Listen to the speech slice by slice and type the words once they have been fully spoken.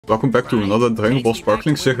welcome back to another Dragon Ball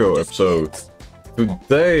Sparkling Zero episode.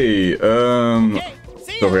 Today,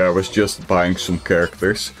 sorry, I was just buying some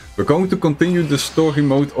characters. We're going to continue the story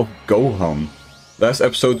mode of Gohan. Last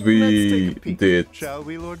episode we did Shall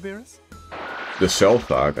we, Lord Beerus? the Cell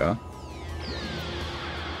Saga.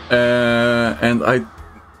 And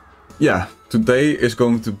today is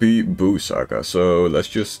going to be Buu Saga, so let's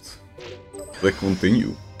just click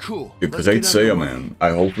continue. Cool. The Great Saiyan Man. I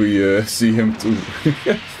hope we see him too.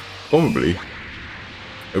 Probably.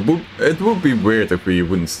 It would be weird if we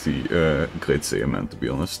wouldn't see Great Saiyan Man, to be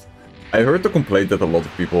honest. I heard the complaint that a lot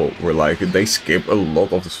of people were like, they skip a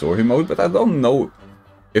lot of the story mode, but I don't know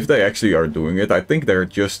if they actually are doing it. I think they're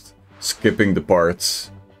just skipping the parts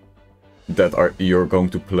that you're going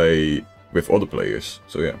to play with other players.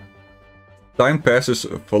 So yeah. Time passes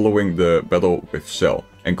following the battle with Cell,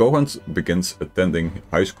 and Gohan begins attending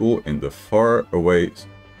high school in the far-away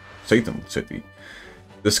Satan City.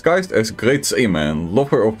 Disguised as Great Saiyan Man,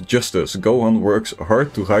 lover of justice, Gohan works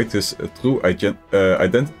hard to hide his true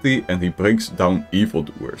identity, and he brings down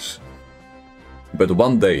evildoers. But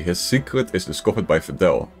one day, his secret is discovered by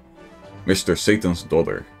Videl, Mr. Satan's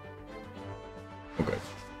daughter. Okay.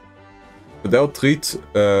 Videl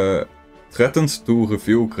threatens to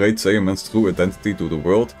reveal Great Saiyan Man's true identity to the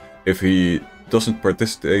world if he doesn't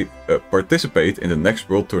participate in the next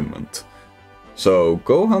world tournament. So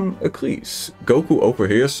Gohan agrees. Goku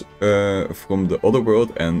overhears from the other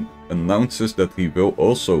world and announces that he will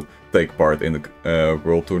also take part in the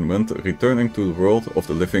world tournament, returning to the world of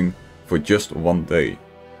the living for just one day.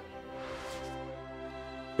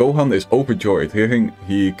 Gohan is overjoyed, hearing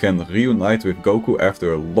he can reunite with Goku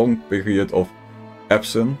after a long period of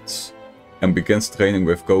absence, and begins training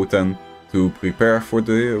with Goten to prepare for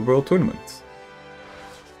the world tournament.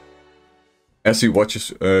 As he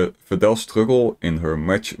watches Videl struggle in her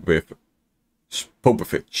match with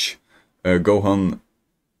Popovich, Gohan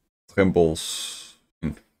trembles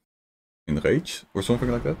in rage or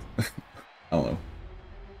something like that. I don't know.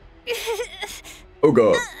 Oh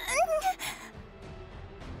god.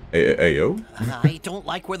 Hey yo. I don't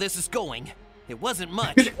like where this is going. It wasn't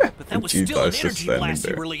much, but that was still an energy blast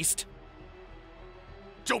he released.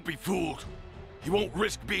 Don't be fooled. He won't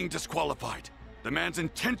risk being disqualified. The man's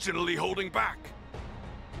intentionally holding back.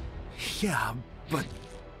 Yeah, but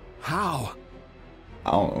how?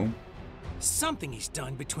 I don't know. Something he's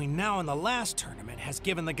done between now and the last tournament has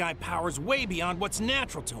given the guy powers way beyond what's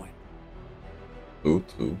natural to him.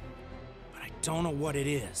 True. But I don't know what it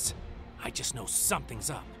is. I just know something's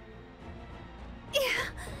up. Yeah.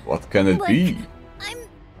 What can it be? I'm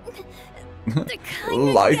the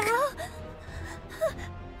kind like of gal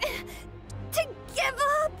to give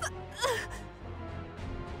up.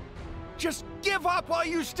 Just give up while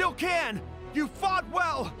you still can! You fought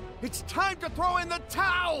well! It's time to throw in the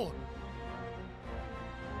towel!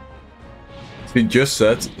 She just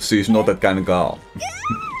said she's not that kind of girl.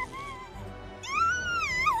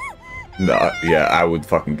 Nah, yeah, I would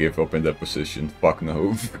fucking give up in that position. Fuck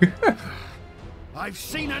no. I've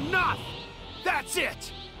seen enough! That's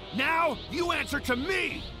it! Now you answer to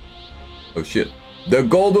me! Oh shit. The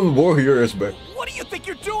Golden Warrior is back. What do you think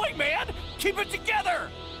you're doing, man? Keep it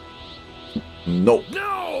together! No.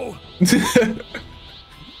 No!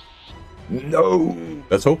 No!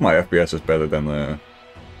 Let's hope my FPS is better than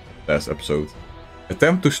last episode.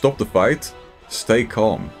 Attempt to stop the fight. Stay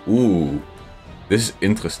calm. Ooh. This is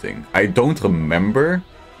interesting. I don't remember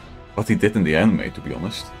what he did in the anime, to be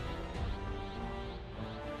honest.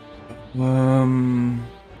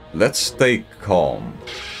 Let's stay calm.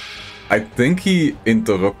 I think he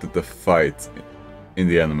interrupted the fight in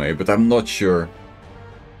the anime, but I'm not sure.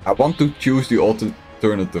 I want to choose the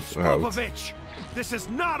alternative route. Popovich, this is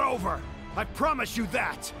not over! I promise you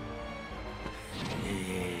that!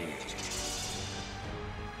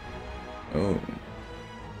 Oh.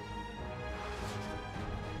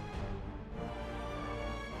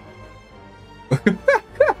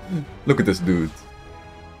 Look at this dude.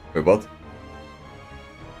 Wait, what?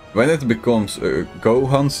 When it becomes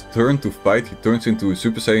Gohan's turn to fight, he turns into a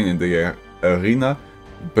Super Saiyan in the arena,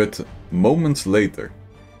 but moments later,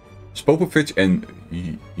 Popovich and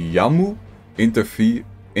Yamu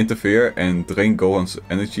interfere and drain Gohan's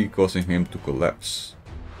energy, causing him to collapse.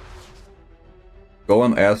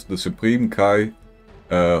 Gohan asks the Supreme Kai,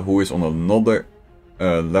 who is on another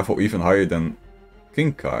level even higher than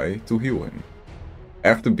King Kai, to heal him.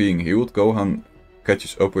 After being healed, Gohan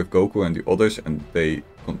catches up with Goku and the others, and they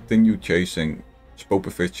continue chasing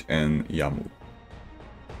Popovich and Yamu.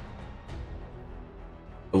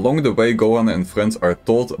 Along the way, Gohan and friends are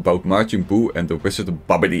taught about Majin Buu and the wizard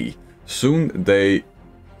Babidi. Soon they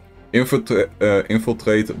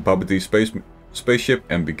infiltrate Babadi's spaceship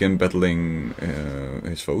and begin battling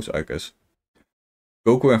his foes, I guess.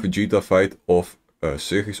 Goku and Vegeta fight off a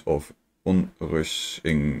series of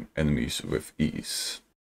onrushing enemies with ease.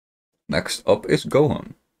 Next up is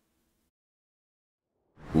Gohan,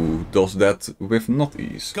 who does that with not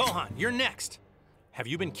ease. Gohan, you're next. Have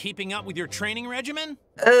you been keeping up with your training regimen?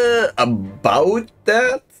 About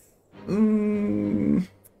that?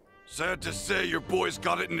 Sad to say, your boy's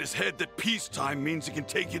got it in his head that peacetime means he can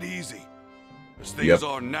take it easy. As things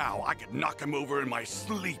are now, I could knock him over in my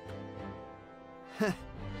sleep. Yeah.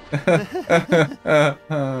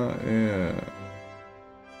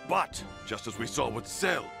 But, just as we saw with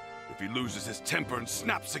Cell, if he loses his temper and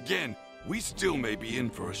snaps again, we still may be in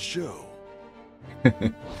for a show.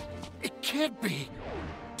 It can't be!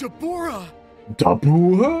 Dabura!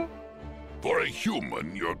 Dabura? For a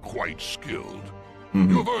human, you're quite skilled.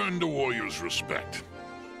 You've earned a warrior's respect.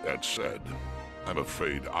 That said, I'm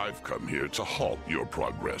afraid I've come here to halt your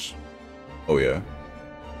progress. Oh yeah.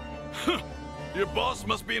 Your boss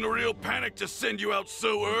must be in a real panic to send you out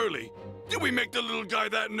so early. Did we make the little guy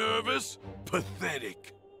that nervous?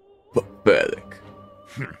 Pathetic. Pathetic.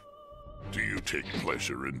 Do you take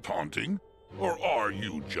pleasure in taunting? Or are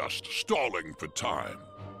you just stalling for time?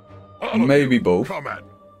 All of Maybe you, both. Come at me.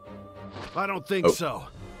 I don't think so.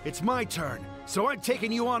 It's my turn, so I'm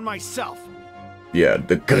taking you on myself. Yeah,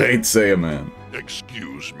 the great Saiyaman.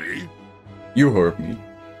 Excuse me? You heard me.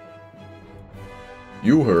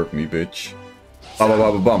 You heard me, bitch. Ba ba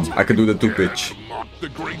ba ba bum. I can do that too, bitch. Not the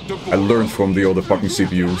great I Dabura. learned from the other fucking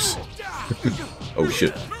CPUs. Oh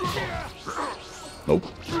shit. Nope.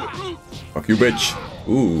 Fuck you, bitch.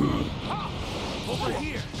 Ooh.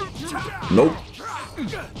 Nope.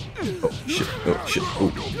 Oh shit. Oh shit.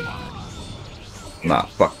 Ooh. Nah,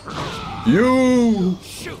 fuck. You!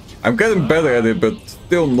 I'm getting better at it, but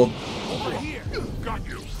still not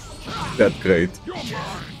that great.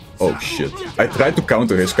 Oh shit. I tried to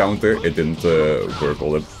counter his counter. It didn't work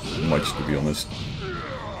all that much, to be honest.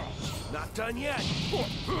 Not done yet.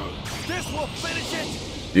 This will finish it.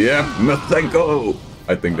 Yeah, Masenko!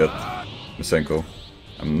 I think that Masenko.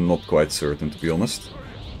 I'm not quite certain, to be honest.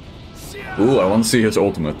 Ooh, I want to see his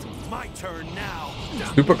ultimate. My turn now.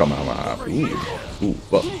 Super Kamehameha. Ooh,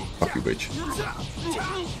 what? Fuck you, bitch.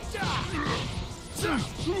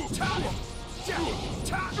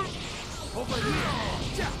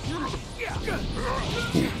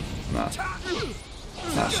 Nah.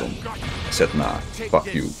 Nah, son. I said nah.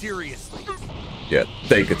 Fuck you. Seriously. Yeah,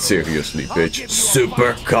 take it seriously, bitch.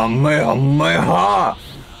 Super Kamehameha!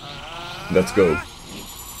 Let's go.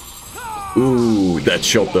 Ooh, that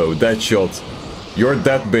shot though, that shot. You're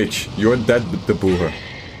dead, bitch. You're dead, Dabura.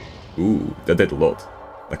 Ooh, that did a lot.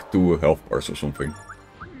 Like 2 health bars or something.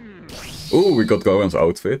 Ooh, we got Gohan's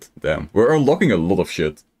outfit. Damn, we're unlocking a lot of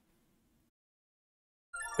shit.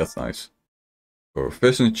 That's nice.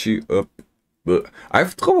 Proficiency up. But I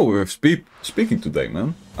have trouble with speaking today,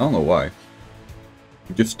 man. I don't know why.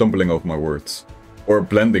 I'm just stumbling over my words. Or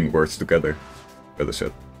blending words together, better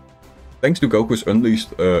said. Thanks to Gohan's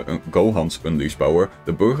unleashed power,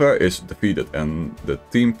 the Burger is defeated and the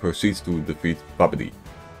team proceeds to defeat Babidi,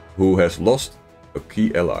 who has lost a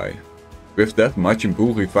key ally. With that, Majin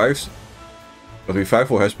Buu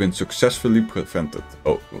revival has been successfully prevented.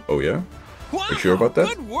 Oh yeah? Wow, You sure about that?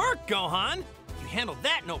 Good work, Gohan. You handled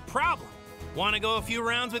that no problem. Want to go a few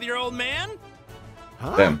rounds with your old man?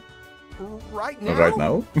 Huh? Damn. Right now? Right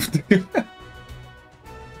now?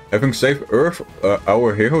 Having saved Earth,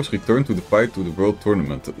 our heroes return to the fight to the World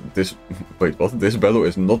Tournament. Wait, what? This battle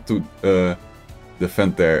is not to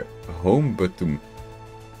defend their home, but to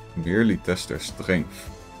merely test their strength.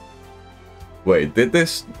 Wait, did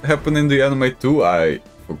this happen in the anime too? I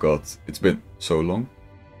forgot. It's been so long.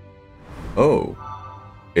 Oh,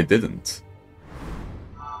 it didn't.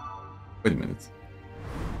 Wait a minute.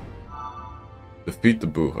 Defeat the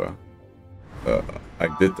Burger. I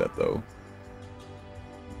did that though.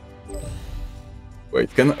 Wait,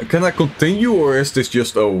 can I continue, or is this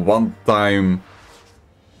just a one-time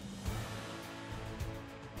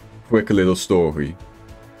quick little story?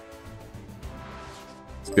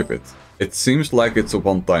 Skip it. It seems like it's a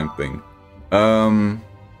one-time thing.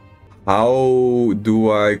 How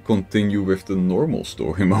do I continue with the normal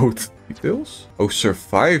story mode? Details? Oh,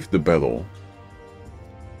 survive the battle.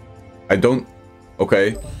 I don't...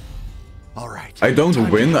 Okay. All right. I don't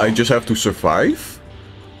win, I just have to survive?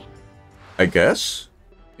 I guess?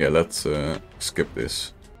 Yeah, let's skip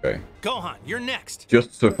this. Okay. Gohan, you're next.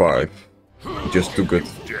 Just survive. Just too good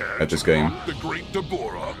at this game. The great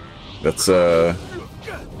Dabura. Let's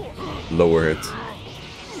lower it.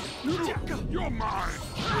 You're mine.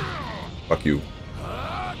 Fuck you.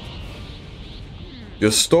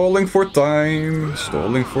 Just stalling for time.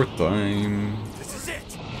 Stalling for time. This is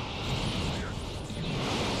it.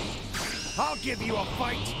 I'll give you a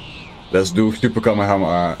fight. Let's do Super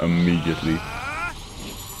Kamehameha immediately.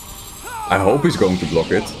 I hope he's going to block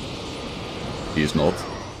it. He is not.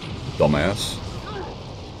 Dumbass.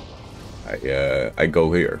 I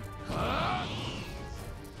go here.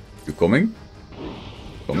 You coming?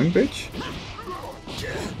 Coming, bitch?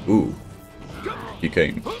 Ooh. He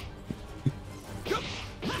came. Come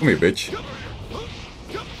here, bitch.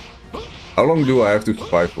 How long do I have to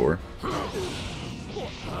survive for?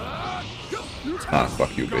 Ah,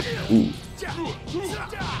 fuck you, bitch. Ooh.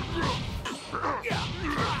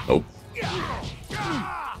 Nope.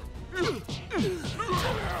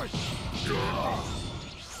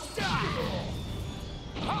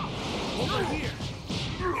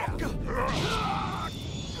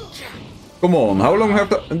 Come on, how long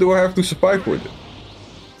do I have to survive for this?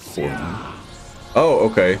 4 minutes. Oh,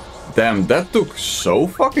 okay. Damn, that took so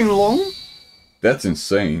fucking long? That's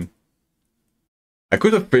insane. I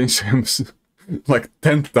could have pinched him like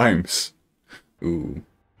 10 times. Ooh.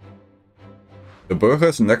 The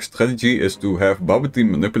Burger's next strategy is to have Babidi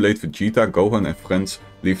manipulate Vegeta, Gohan and friends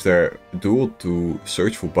leave their duel to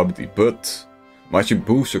search for Babidi, but Majin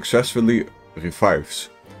Buu successfully revives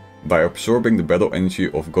by absorbing the battle energy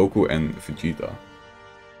of Goku and Vegeta.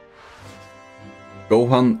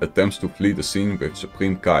 Gohan attempts to flee the scene with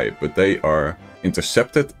Supreme Kai, but they are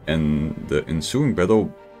intercepted and the ensuing battle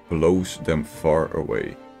blows them far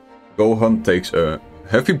away. Gohan takes a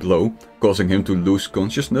heavy blow, causing him to lose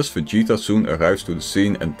consciousness. Vegeta soon arrives to the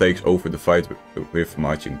scene and takes over the fight with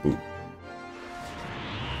Majin Buu.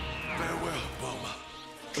 Farewell, Bulma.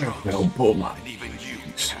 Farewell, Bulma. And even you,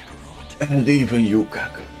 Kakarot. And even you,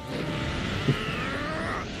 Kakarot.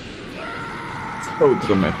 So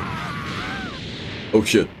dramatic. Oh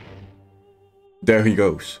shit. There he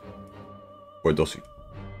goes. Or does he?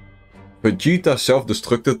 Vegeta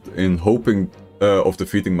self-destructed in hoping of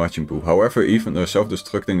defeating Majin Buu. However, even a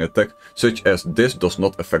self-destructing attack such as this does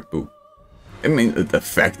not affect Buu. I mean, it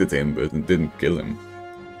affected him, but it didn't kill him.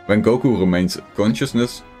 When Goku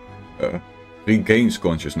regains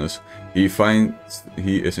consciousness, he finds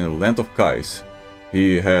he is in a land of Kais.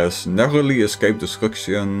 He has narrowly escaped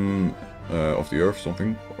destruction of the earth,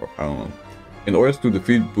 something, or I don't know. In order to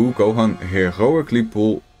defeat Buu, Gohan heroically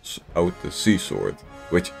pulls out the Sea Sword,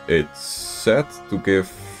 which it's said to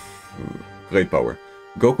give great power.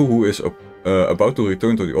 Goku, who is about to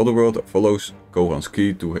return to the other world, follows Gohan's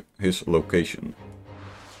ki to his location.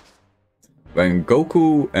 When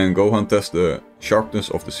Goku and Gohan test the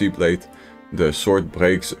sharpness of the Sea Blade, the sword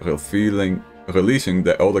breaks, releasing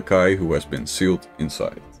the Elder Kai who has been sealed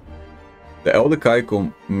inside. The Elder Kai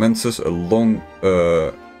commences a long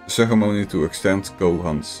ceremony to extend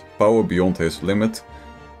Gohan's power beyond his limit.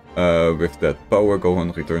 With that power,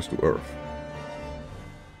 Gohan returns to Earth.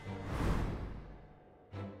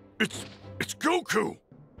 It's Goku!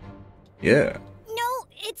 Yeah. No,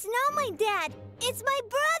 it's not my dad. It's my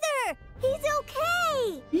brother. He's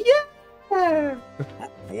okay. Yeah.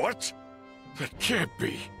 What? That can't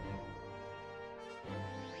be.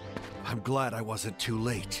 I'm glad I wasn't too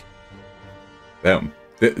late. Damn.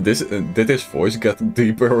 Did his voice get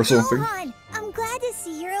deeper or something? Gohan, I'm glad to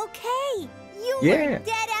see you're okay. You Yeah. weren't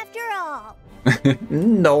dead after all.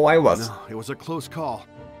 No, I wasn't. No, it was a close call.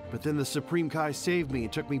 But then the Supreme Kai saved me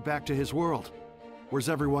and took me back to his world. Where's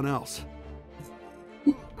everyone else?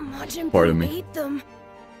 Majin Pardon Buu me. ate them.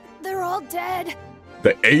 They're all dead.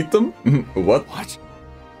 They ate them? What? What?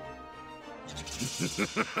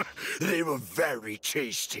 They were very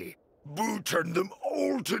tasty. Boo turned them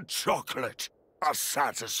all to chocolate. A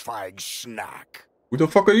satisfying snack. Who the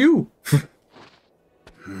fuck are you?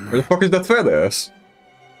 Where the fuck is that fat ass?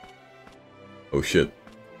 Oh shit.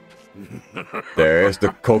 There's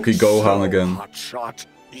the cocky Gohan again. Hotshot,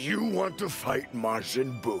 you want to fight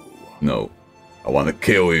Majin Buu? No. I want to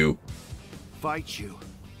kill you. Fight you?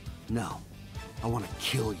 No. I want to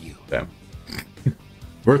kill you. Damn.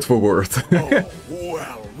 Word for word. Oh,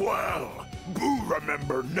 well. Boo,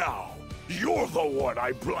 remember now. You're the one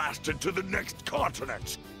I blasted to the next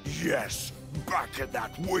continent. Yes, back in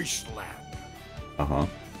that wasteland. Uh-huh.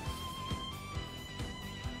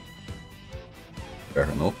 Fair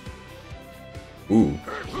enough. Ooh.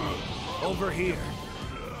 Over here.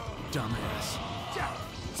 Dumbass.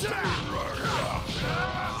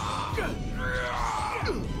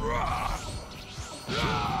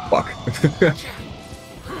 Fuck.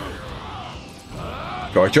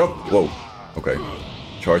 Charge up. Whoa. Okay.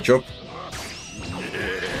 Charge up.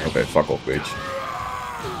 Okay, fuck off, bitch.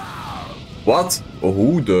 What?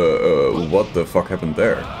 Who the... what the fuck happened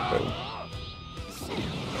there?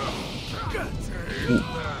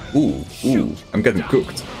 Ooh, I'm getting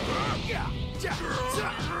cooked.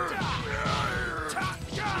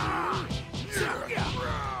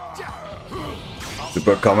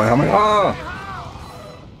 Super Kamehameha!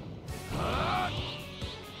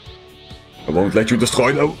 I won't let you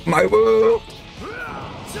destroy my world!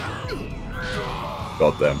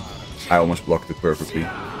 God damn. I almost blocked it perfectly.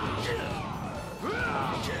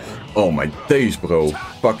 Oh my days, bro.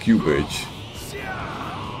 Fuck you, bitch.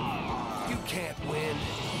 You can't win.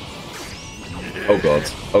 Oh god.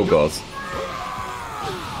 Oh god.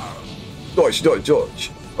 Dodge, dodge,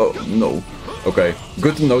 dodge. Oh no. Okay.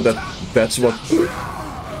 Good to know that that's what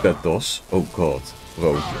that does. Oh god.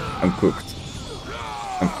 Bro. I'm cooked.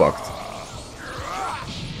 I'm fucked.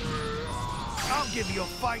 I'll give you a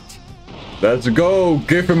fight. Let's go!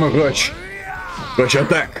 Give him a rush! Rush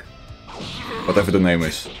attack! Whatever the name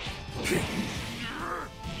is.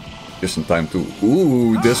 Just in time too.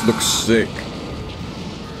 Ooh, this looks sick.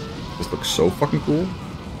 This looks so fucking cool.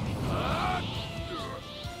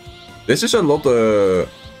 This is a lot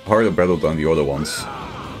harder battle than the other ones.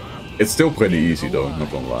 It's still pretty easy though, not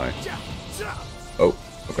gonna lie. Oh,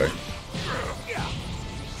 okay.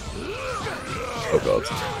 Oh god.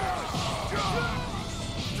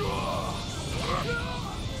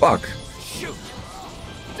 Fuck!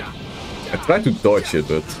 I tried to dodge it,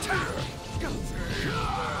 but...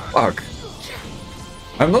 Fuck!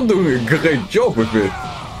 I'm not doing a great job with it!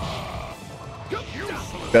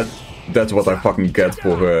 That's what I fucking get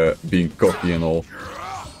for being cocky and all.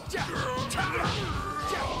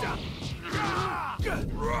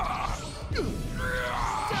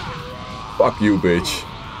 Fuck you, bitch.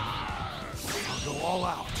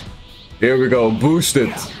 Here we go, boost it!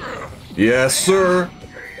 Yes, sir!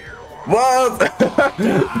 What?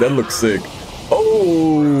 That looks sick.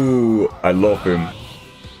 Oh, I love him.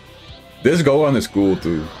 This Gohan is cool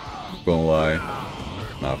too. Not gonna lie.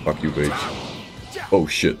 Nah, fuck you, bitch. Oh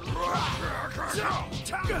shit.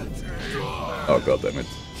 Oh god damn it.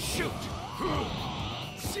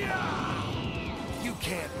 You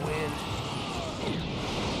can't win.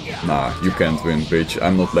 Nah, you can't win, bitch.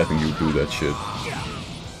 I'm not letting you do that shit.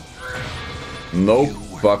 Nope.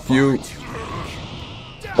 Fuck you.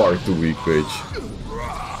 Far too weak, bitch.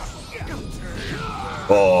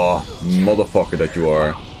 Oh, motherfucker that you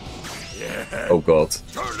are. Oh god.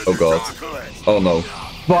 Oh god. Oh no.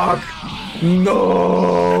 Fuck!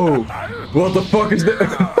 No! What the fuck is that?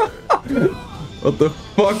 What the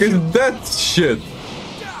fuck is that shit?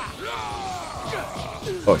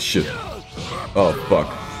 Oh shit. Oh fuck.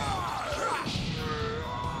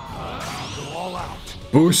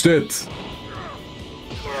 Boost it!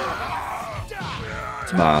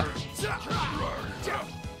 Nah.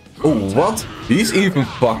 Oh, what? He's even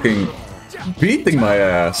fucking beating my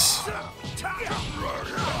ass.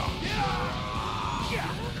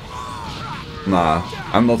 Nah,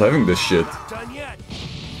 I'm not having this shit.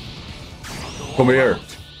 Come here,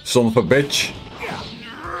 son of a bitch.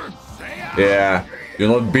 Yeah, you're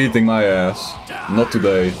not beating my ass. Not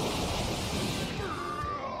today.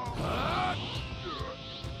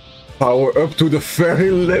 Power up to the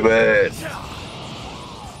very limit.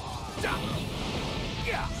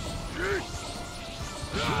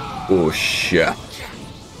 Oh shit.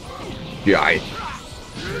 Yeah.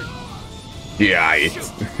 Yeah.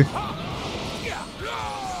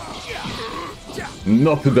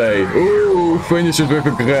 Not today. Ooh, finish it with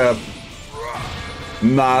a grab.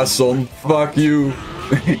 Nah, son. Fuck you.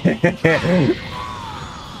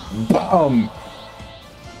 Bam.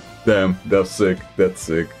 Damn, that's sick. That's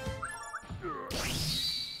sick.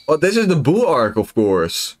 Oh, this is the Boo arc, of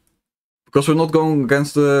course. Because we're not going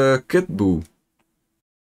against the Kid Boo.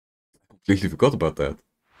 Completely forgot about that.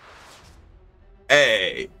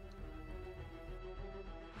 Hey!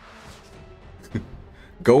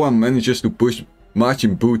 Gohan manages to push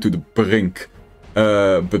Majin Buu to the brink.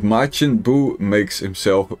 But Majin Buu makes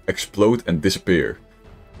himself explode and disappear.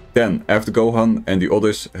 Then, after Gohan and the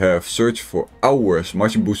others have searched for hours,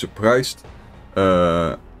 Majin Buu surprised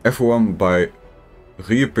everyone by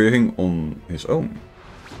reappearing on his own.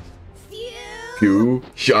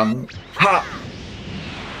 Fusion! Ha!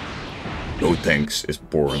 No thanks is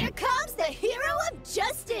born. Here comes the hero of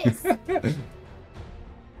justice!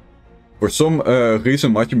 For some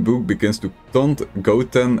reason, Majin Buu begins to taunt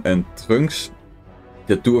Goten and Trunks.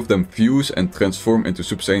 The two of them fuse and transform into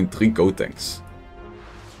Super Saiyan 3 Gotenks.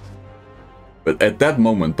 But at that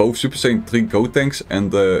moment, both Super Saiyan 3 Gotenks and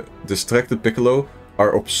the distracted Piccolo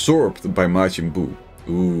are absorbed by Majin Buu.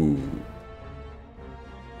 Ooh.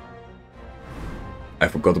 I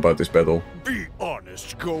forgot about this battle. Be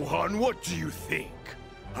honest, Gohan, what do you think?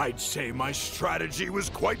 I'd say my strategy was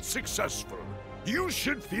quite successful. You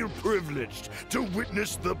should feel privileged to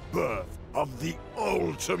witness the birth of the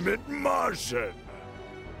ultimate Martian.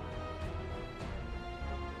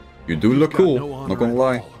 You do look cool, not gonna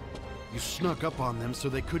lie. You snuck up on them so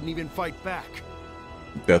they couldn't even fight back.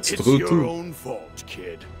 That's It's true your too. own fault,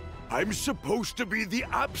 kid. I'm supposed to be the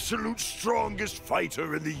absolute strongest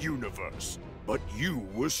fighter in the universe, but you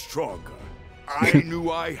were stronger. I knew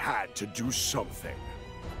I had to do something.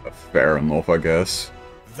 Fair enough, I guess.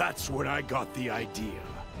 That's when I got the idea.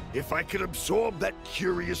 If I could absorb that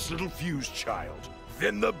curious little fuse child,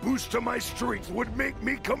 then the boost to my strength would make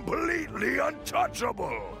me completely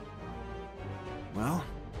untouchable. Well,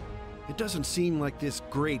 it doesn't seem like this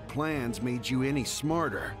great plan's made you any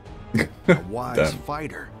smarter. A wise Damn.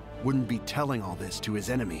 fighter wouldn't be telling all this to his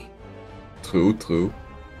enemy. True, true.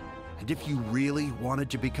 And if you really wanted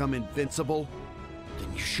to become invincible,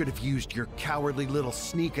 then you should have used your cowardly little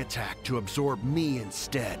sneak attack to absorb me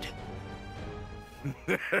instead.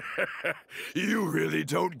 You really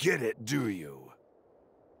don't get it, do you?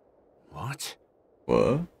 What?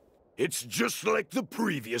 What? It's just like the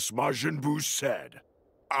previous Majin Buu said.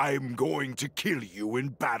 I'm going to kill you in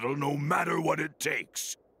battle no matter what it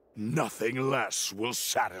takes. Nothing less will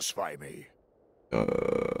satisfy me.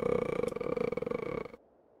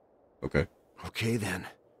 Okay. Okay then.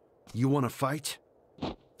 You want to fight?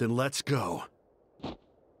 Then let's go.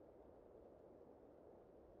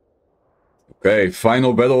 Okay,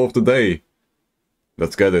 final battle of the day.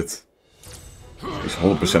 Let's get it. He's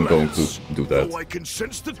 100% going to do Though that. I can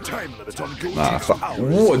sense the time limit on Goten's Nah, fuck. powers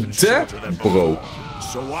What isn't shorter that, than bro? mine,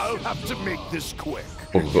 so I'll have to make this quick.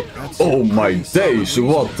 Oh my days,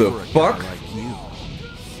 what the fuck? Like you.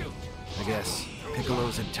 I guess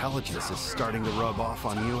Piccolo's intelligence is starting to rub off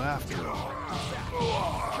on you after all.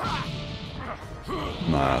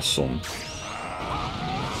 Nah, son.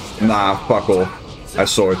 Nah, fuck off. I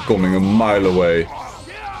saw it coming a mile away.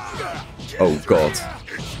 Oh god.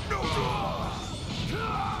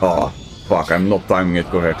 Oh, fuck, I'm not timing it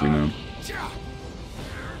correctly, man.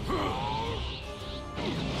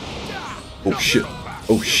 Oh shit.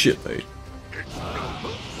 Oh shit, hey.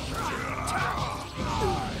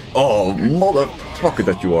 Oh, motherfucker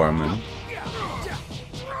that you are, man.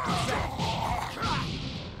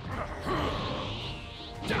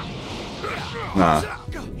 Nah,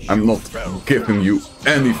 I'm not giving you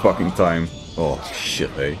any fucking time. Oh shit,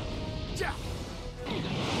 hey.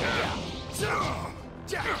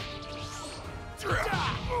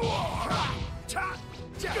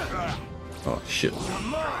 Oh shit.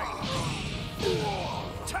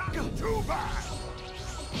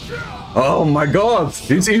 Oh my god,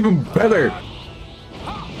 he's even better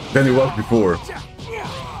than he was before.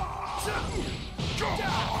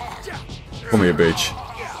 Come here, bitch.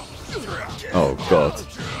 Oh god.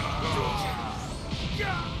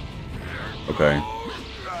 Okay.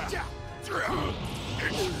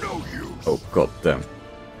 Oh god damn.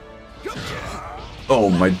 Oh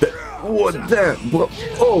my what the bro?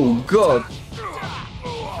 Oh god.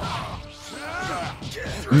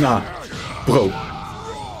 Nah, bro.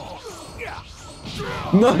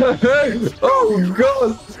 No! Oh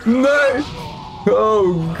god! No!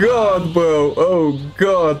 Oh god, bro! Oh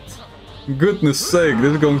god! Goodness sake,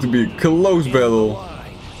 this is going to be a close battle.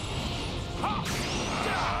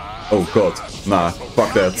 Oh god, nah,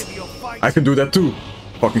 fuck that. I can do that too.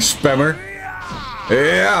 Fucking spammer.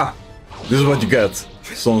 Yeah! This is what you get,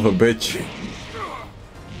 son of a bitch.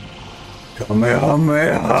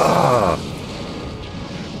 Kamehameha!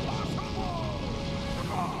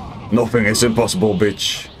 Nothing is impossible,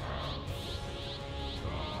 bitch.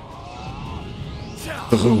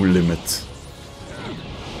 True limit.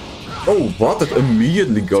 Oh, what? It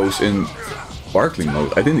immediately goes in sparkling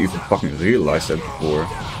mode. I didn't even fucking realize that before.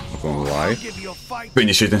 Not gonna lie.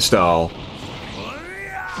 Finish it in style.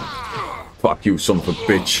 Fuck you, son of a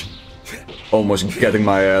bitch. Almost getting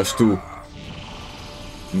my ass too.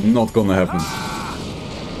 Not gonna happen.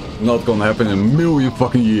 Not gonna happen in a million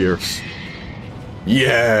fucking years.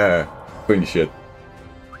 Yeah! Finish it.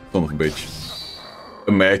 Son of a bitch.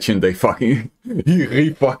 Imagine they fucking... he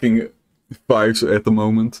re-fucking 5s at the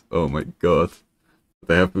moment. Oh my god.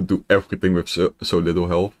 They have to do everything with so little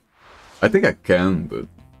health. I think I can, but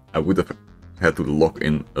I would have had to lock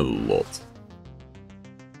in a lot.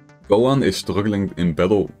 Gohan is struggling in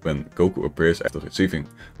battle when Goku appears after receiving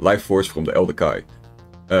life force from the Elder Kai.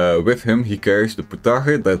 With him he carries the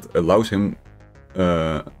Putage that allows them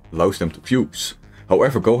to fuse.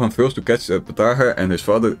 However, Gohan fails to catch the Putage and his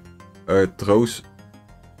father throws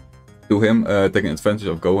to him, taking advantage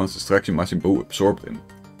of Gohan's distraction, Majin Buu absorbed him.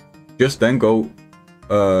 Just then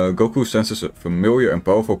Goku senses a familiar and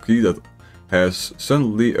powerful key that has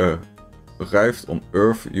suddenly arrived on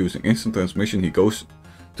Earth. Using instant transmission, he goes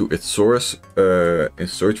to its source in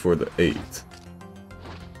search for the aid.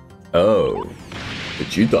 Oh,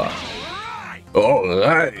 Vegeta.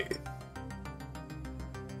 Alright.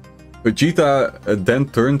 Vegeta then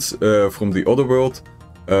turns from the other world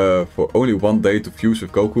for only one day to fuse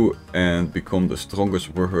with Goku and become the strongest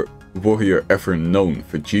warrior ever known,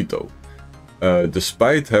 Vegito.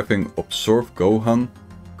 Despite having absorbed Gohan,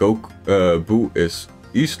 Buu is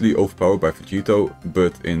easily overpowered by Vegito,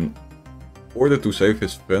 but in order to save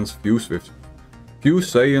his friends, fuse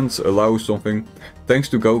Saiyans allow something. Thanks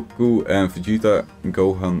to Goku and Vegeta,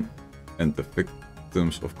 Gohan and the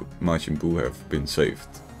victims of Majin Buu have been saved.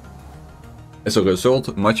 As a result,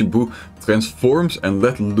 Majin Buu transforms and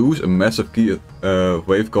let loose a massive key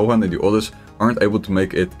wave. Gohan and the others aren't able to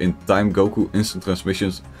make it in time. Goku instant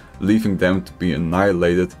transmissions, leaving them to be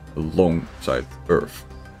annihilated alongside Earth.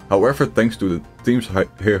 However, thanks to the team's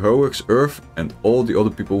heroics, Earth and all the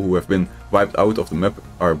other people who have been wiped out of the map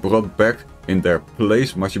are brought back. In their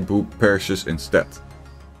place, Majin Buu perishes instead.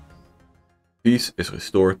 Peace is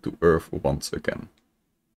restored to Earth once again.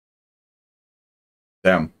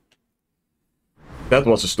 Damn. That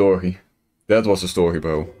was a story. That was a story,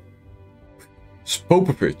 bro.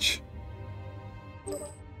 Spopovich.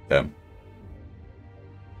 Damn.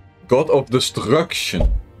 God of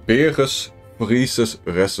Destruction. Beerus Frieza's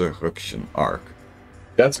Resurrection Arc.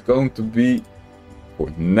 That's going to be for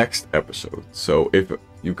next episode. So if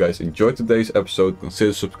you guys enjoyed today's episode,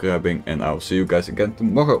 consider subscribing and I'll see you guys again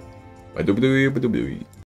tomorrow. Bye.